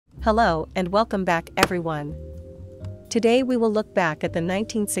Hello and welcome back everyone. Today we will look back at the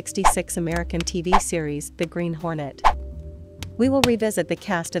 1966 American TV series The Green Hornet. We will revisit the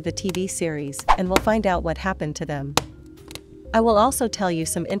cast of the TV series and we'll find out what happened to them. I will also tell you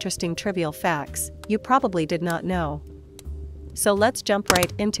some interesting trivial facts you probably did not know. So let's jump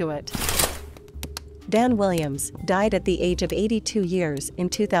right into it. Dan Williams died at the age of 82 years in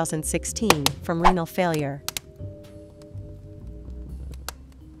 2016 from renal failure.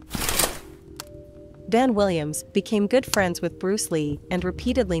 Dan Williams became good friends with Bruce Lee and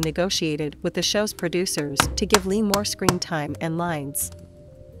repeatedly negotiated with the show's producers to give Lee more screen time and lines.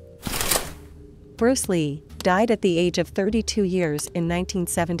 Bruce Lee died at the age of 32 years in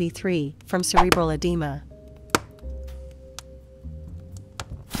 1973 from cerebral edema.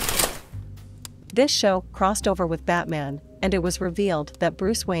 This show crossed over with Batman, and it was revealed that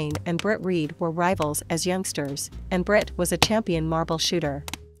Bruce Wayne and Britt Reid were rivals as youngsters, and Britt was a champion marble shooter.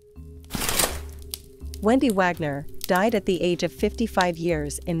 Wende Wagner died at the age of 55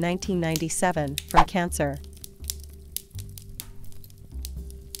 years in 1997 from cancer.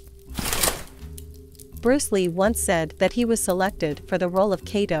 Bruce Lee once said that he was selected for the role of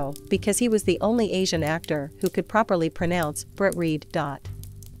Kato because he was the only Asian actor who could properly pronounce Britt Reid.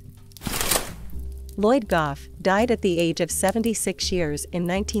 Lloyd Gough died at the age of 76 years in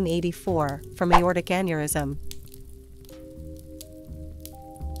 1984 from aortic aneurysm.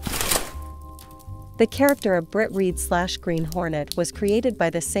 The character of Britt Reid/Green Hornet was created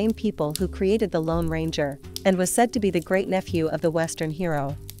by the same people who created the Lone Ranger, and was said to be the great-nephew of the Western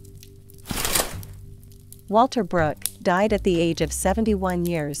hero. Walter Brooke died at the age of 71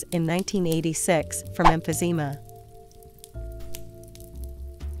 years in 1986 from emphysema.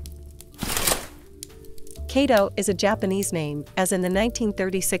 Kato is a Japanese name, as in the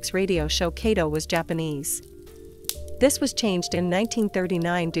 1936 radio show Kato was Japanese. This was changed in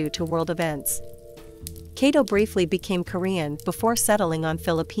 1939 due to world events. Kato briefly became Korean before settling on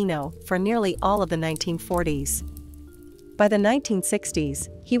Filipino for nearly all of the 1940s. By the 1960s,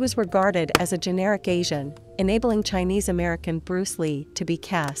 he was regarded as a generic Asian, enabling Chinese-American Bruce Lee to be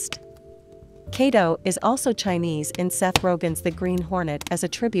cast. Kato is also Chinese in Seth Rogen's The Green Hornet as a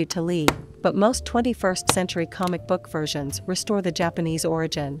tribute to Lee, but most 21st-century comic book versions restore the Japanese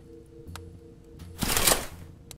origin.